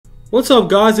What's up,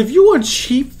 guys? If you want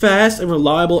cheap, fast, and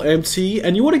reliable MT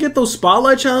and you want to get those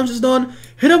spotlight challenges done,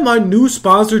 hit up my new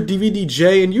sponsor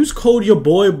DVDJ and use code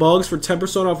YOURBOYBUGS for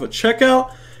 10% off at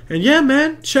checkout. And yeah,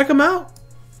 man, check them out.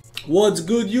 What's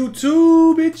good,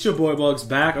 YouTube? It's your boy Bugs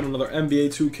back on another NBA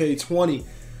 2K20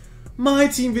 My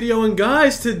Team video. And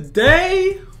guys,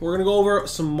 today we're gonna go over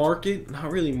some market,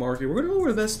 not really market. We're gonna go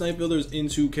over the best snipe builders in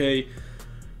 2K.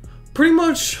 Pretty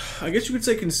much, I guess you could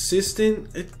say consistent.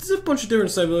 It's a bunch of different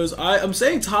snipe builders. I'm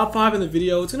saying top 5 in the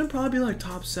video. It's gonna probably be like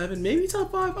top 7, maybe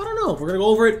top 5. I don't know. We're gonna go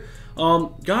over it.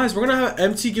 Guys, we're gonna have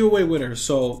MT giveaway winners.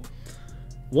 So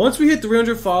once we hit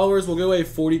 300 followers, we'll give away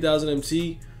 40,000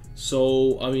 MT.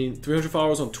 So I mean, 300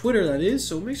 followers on Twitter, that is.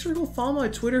 So make sure to go follow my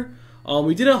Twitter.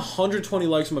 We did 120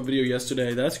 likes on my video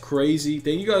yesterday. That's crazy.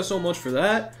 Thank you guys so much for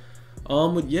that.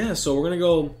 But yeah, so we're gonna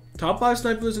go top 5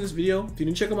 snipers in this video. If you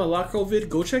didn't check out my lock roll vid,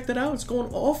 go check that out. It's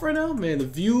going off right now, man. The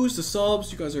views, the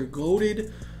subs, you guys are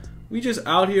goated. We just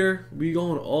out here, we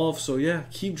going off. So yeah,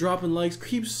 keep dropping likes,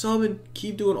 keep subbing,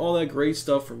 keep doing all that great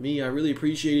stuff for me. I really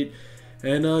appreciate it.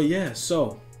 And yeah,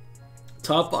 so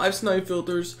top 5 snipe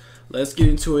filters. Let's get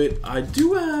into it. I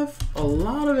do have a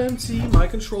lot of MT. My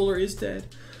controller is dead.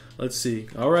 Let's see.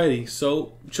 Alrighty,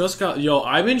 so just got,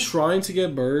 I've been trying to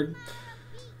get bird.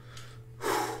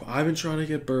 I've been trying to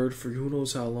get bird for who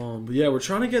knows how long. But yeah, we're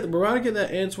about to get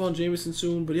that Antoine Jameson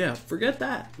soon. But yeah, forget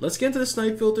that. Let's get into the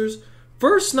snipe filters.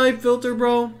 First snipe filter,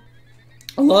 bro.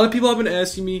 A lot of people have been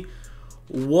asking me,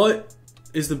 what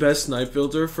is the best snipe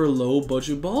filter for low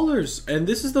budget ballers? And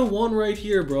this is the one right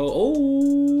here, bro. Oh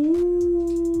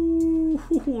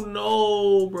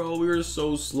no, bro. We were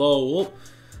so slow. Well,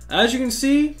 as you can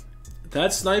see,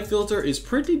 that snipe filter is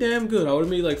pretty damn good. I would have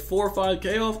made like 4 or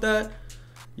 5K off that.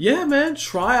 Yeah, man,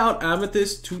 try out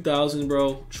Amethyst 2000,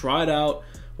 bro. Try it out.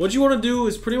 What you want to do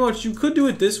is pretty much, you could do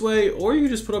it this way, or you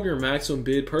could just put up your maximum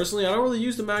bid. Personally, I don't really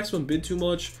use the maximum bid too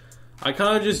much. I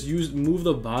kind of just move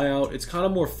the buyout. It's kind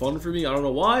of more fun for me. I don't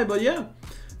know why, but yeah,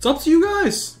 it's up to you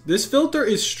guys. This filter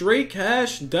is straight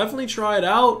cash. Definitely try it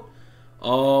out.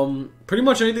 Pretty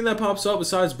much anything that pops up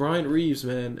besides Bryant Reeves,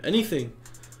 man. Anything.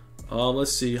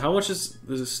 Let's see. How much does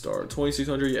this start?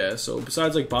 2,600. Yeah. So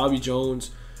besides like Bobby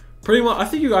Jones. Pretty much, I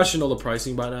think you guys should know the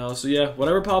pricing by now. So yeah,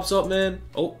 whatever pops up, man.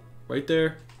 Oh, right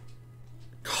there.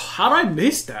 How did I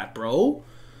miss that, bro?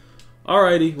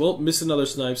 Alrighty, well, missed another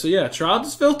snipe. So yeah, try out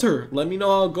this filter. Let me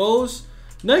know how it goes.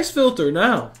 Next filter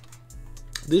now.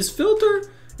 This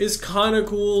filter is kind of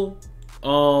cool.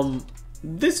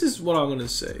 This is what I'm gonna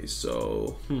say.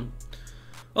 So,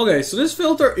 okay, so this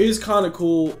filter is kind of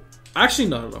cool. Actually,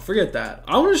 no, forget that.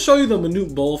 I want to show you the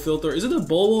Manute Bowl filter. Is it the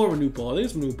Bowl or Manute Bowl? I think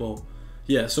it's Manute Bowl.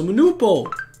 Yeah, so Manute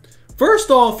Bowl. First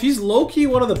off, he's low-key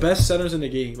one of the best centers in the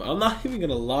game. I'm not even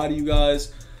going to lie to you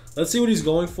guys. Let's see what he's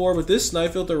going for. But this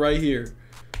snipe filter right here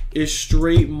is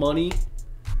straight money.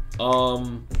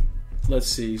 Let's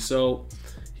see. So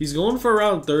he's going for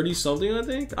around 30-something, I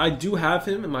think. I do have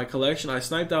him in my collection. I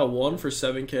sniped out one for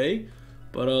 7K.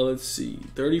 But let's see.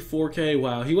 34K.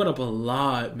 Wow, he went up a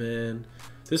lot, man.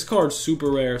 This card's super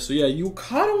rare. So yeah, you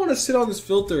kind of want to sit on this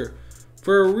filter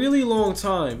for a really long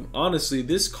time. Honestly,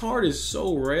 this card is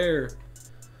so rare.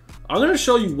 I'm going to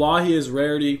show you why he is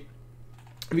rarity.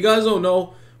 If you guys don't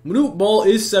know, Manute Ball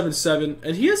is 7'7",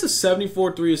 and he has a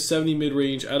 74-3, a 70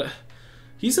 mid-range.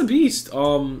 He's a beast.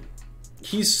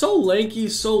 He's so lanky,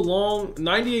 so long.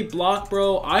 98 block,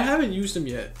 bro. I haven't used him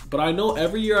yet, but I know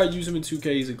every year I use him in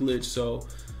 2K, he's a glitch. So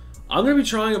I'm going to be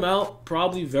trying him out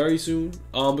probably very soon.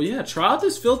 But yeah, try out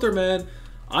this filter, man.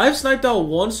 I've sniped out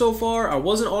one so far. I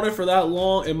wasn't on it for that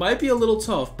long. It might be a little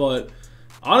tough, but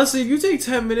honestly, if you take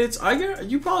 10 minutes,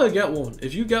 you probably get one.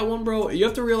 If you get one, bro, you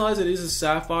have to realize it is a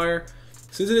sapphire.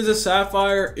 Since it is a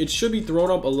sapphire, it should be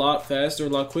thrown up a lot faster, a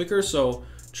lot quicker. So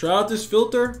try out this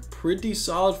filter. Pretty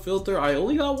solid filter. I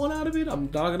only got one out of it. I'm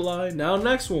not gonna lie. Now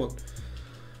next one.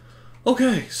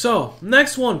 Okay, so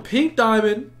next one, Pink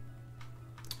Diamond.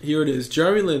 Here it is,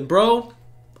 Jeremy Lin, bro.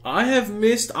 I have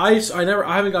missed. I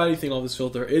haven't got anything off this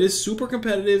filter. It is super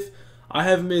competitive. I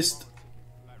have missed.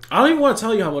 I don't even want to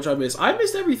tell you how much I missed. I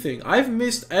missed everything. I've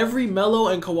missed every Melo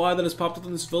and Kawhi that has popped up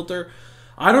in this filter.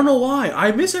 I don't know why.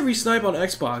 I miss every snipe on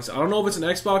Xbox. I don't know if it's an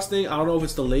Xbox thing. I don't know if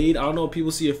it's delayed. I don't know if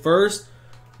people see it first.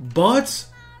 But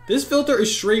this filter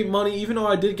is straight money, even though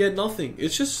I did get nothing.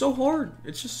 It's just so hard.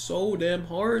 It's just so damn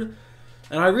hard.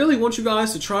 And I really want you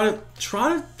guys to try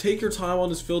to take your time on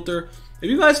this filter. If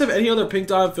you guys have any other Pink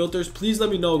Diamond filters, please let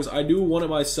me know, because I do want it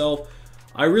myself.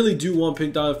 I really do want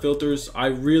Pink Diamond filters. I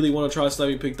really want to try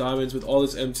sniping Pink Diamonds with all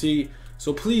this MT.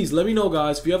 So please let me know,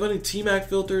 guys. If you have any T-Mac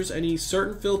filters, any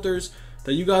certain filters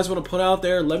that you guys want to put out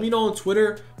there, let me know on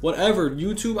Twitter, whatever,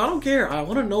 YouTube. I don't care. I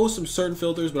want to know some certain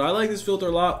filters, but I like this filter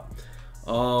a lot.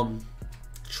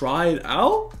 Try it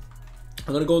out.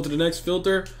 I'm gonna go into the next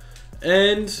filter,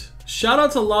 and shout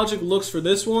out to Logic Looks for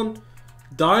this one.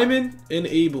 Diamond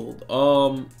enabled.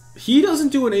 He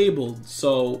doesn't do enabled,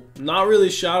 so not really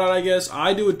a shout out, I guess.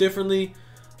 I do it differently.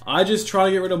 I just try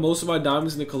to get rid of most of my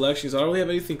diamonds in the collection because I don't really have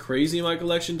anything crazy in my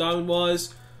collection diamond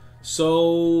wise.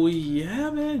 So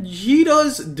yeah, man, he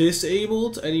does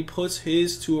disabled and he puts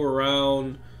his to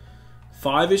around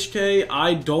 5-ish K.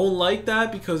 I don't like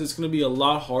that because it's going to be a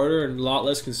lot harder and a lot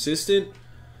less consistent.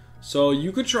 So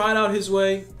you could try it out his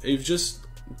way. If just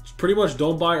pretty much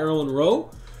don't buy Earl and Rowe.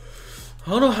 I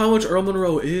don't know how much Earl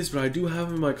Monroe is, but I do have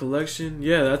him in my collection.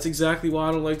 Yeah, that's exactly why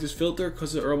I don't like this filter,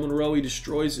 because of Earl Monroe, he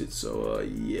destroys it. So,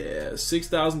 yeah,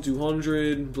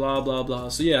 6,200, blah, blah, blah.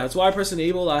 So, yeah, that's why I press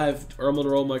enable. I have Earl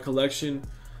Monroe in my collection.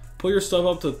 Put your stuff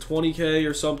up to 20K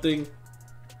or something.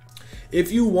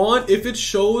 If you want, if it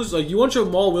shows, like, you want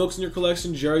Jamal Wilkes in your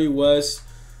collection, Jerry West,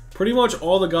 pretty much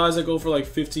all the guys that go for, like,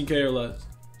 15K or less.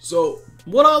 So,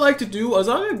 what I like to do is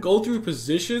I'm going to go through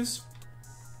positions.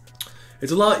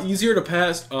 It's a lot easier to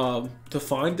pass, to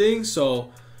find things,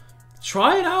 so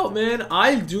try it out, man.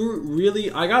 I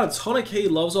got a ton of K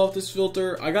loves off this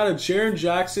filter. I got a Jaren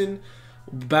Jackson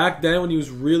back then when he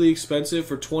was really expensive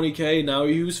for 20K. Now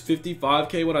he was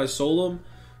 55K when I sold him.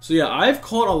 So yeah, I've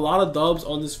caught a lot of dubs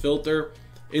on this filter.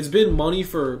 It's been money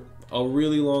for a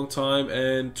really long time,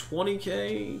 and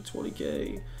 20K,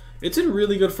 it's been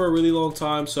really good for a really long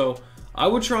time, so I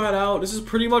would try it out. This is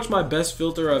pretty much my best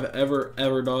filter I've ever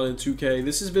done in 2K.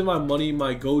 This has been my money,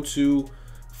 my go-to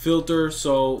filter.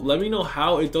 So let me know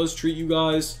how it does treat you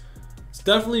guys. It's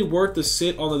definitely worth the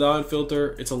sit on the diamond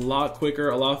filter. It's a lot quicker,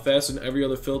 a lot faster than every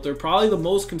other filter. Probably the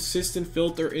most consistent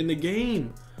filter in the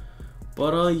game.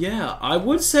 But yeah, I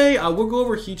would say I would go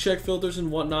over heat check filters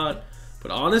and whatnot.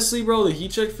 But honestly, bro, the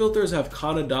heat check filters have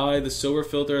kind of died. The silver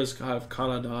filters have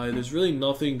kind of died. There's really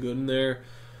nothing good in there.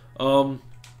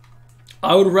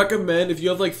 I would recommend, if you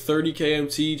have like 30K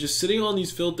MT, just sitting on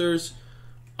these filters,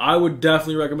 I would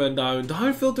definitely recommend diamond.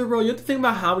 Diamond filter, bro, you have to think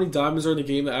about how many diamonds are in the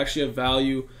game that actually have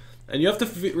value. And you have to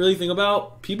really think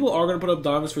about, people are going to put up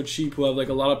diamonds for cheap who have like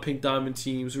a lot of pink diamond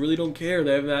teams who really don't care.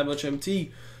 They haven't that much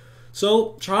MT.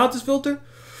 So, try out this filter.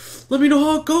 Let me know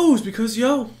how it goes because,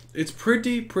 yo, it's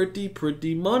pretty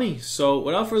money. So,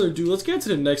 without further ado, let's get to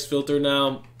the next filter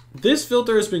now. This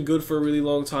filter has been good for a really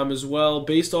long time as well,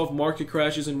 based off market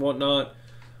crashes and whatnot.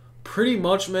 Pretty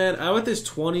much, man, Amethyst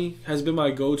 20 has been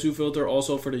my go-to filter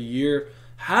also for the year.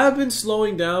 Have been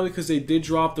slowing down because they did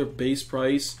drop their base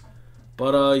price.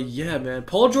 But, yeah, man.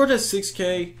 Paul George at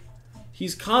 6K.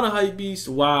 He's kind of hype beast.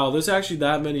 Wow, there's actually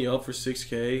that many up for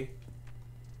 6K.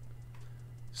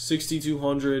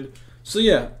 6,200. So,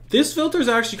 yeah, this filter is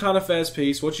actually kind of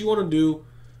fast-paced. What you want to do,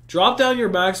 drop down your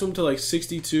maximum to like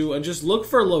 62 and just look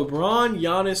for LeBron,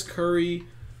 Giannis, Curry.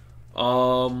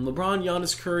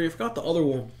 I forgot the other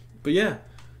one. But yeah,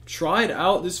 try it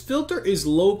out. This filter is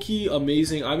low-key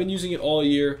amazing. I've been using it all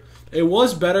year. It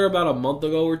was better about a month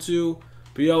ago or two.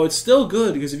 But yo, it's still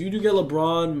good because if you do get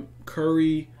LeBron,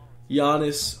 Curry,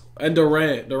 Giannis, and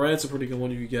Durant's a pretty good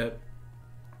one if you get.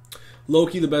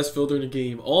 Low-key the best filter in the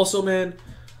game. Also, man,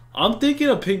 I'm thinking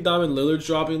a Pink Diamond Lillard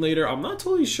dropping later. I'm not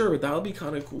totally sure, but that would be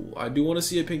kind of cool. I do want to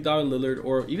see a Pink Diamond Lillard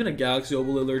or even a Galaxy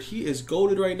Opal Lillard. He is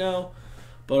goated right now.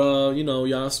 But, you know,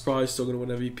 Giannis is probably still going to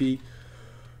win MVP.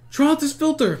 Try out this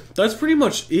filter. That's pretty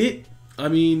much it. I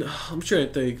mean, I'm trying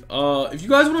to think. If you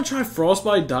guys want to try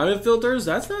Frostbite Diamond filters,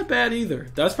 that's not bad either.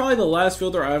 That's probably the last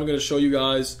filter I'm going to show you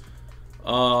guys.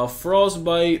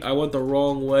 Frostbite, I went the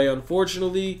wrong way,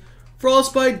 unfortunately.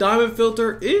 Frostbite Diamond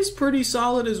filter is pretty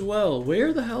solid as well.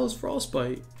 Where the hell is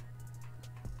Frostbite?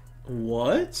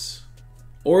 What?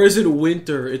 Or is it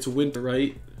winter? It's winter,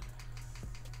 right?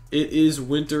 It is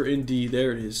winter indeed.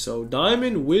 There it is. So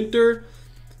Diamond, winter.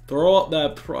 Throw up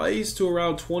that price to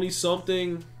around 20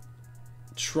 something.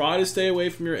 Try to stay away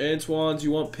from your Antoines.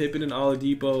 You want Pippen and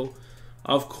Oladipo.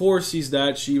 Of course he's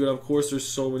that cheap, and of course there's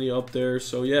so many up there.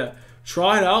 So yeah,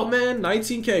 try it out, man.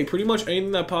 19K. Pretty much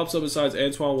anything that pops up besides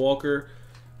Antoine Walker.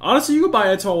 Honestly, you can buy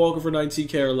Antoine Walker for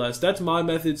 19K or less. That's my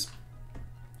methods.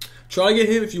 Try to get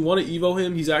him if you want to Evo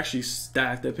him. He's actually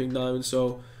stacked at Pink Diamond.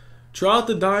 So try out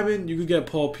the Diamond. You could get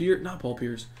Paul Pierce. Not Paul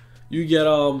Pierce. You get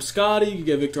Scotty. You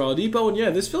get Victor Oladipo. And yeah,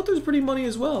 this filter is pretty money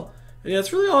as well. And yeah,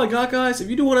 that's really all I got, guys. If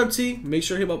you do want MT, make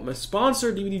sure to hit up my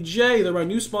sponsor, DVDJ. They're my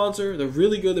new sponsor. They're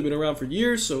really good. They've been around for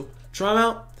years, so try them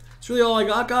out. That's really all I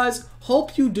got, guys.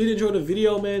 Hope you did enjoy the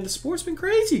video, man. The sport's been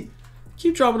crazy.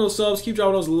 Keep dropping those subs. Keep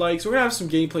dropping those likes. We're going to have some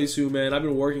gameplay soon, man. I've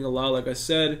been working a lot, like I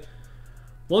said.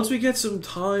 Once we get some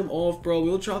time off, bro,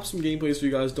 we'll drop some gameplays for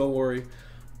you guys. Don't worry.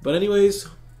 But anyways,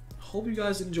 hope you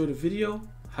guys did enjoy the video.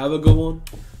 Have a good one.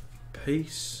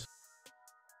 Peace.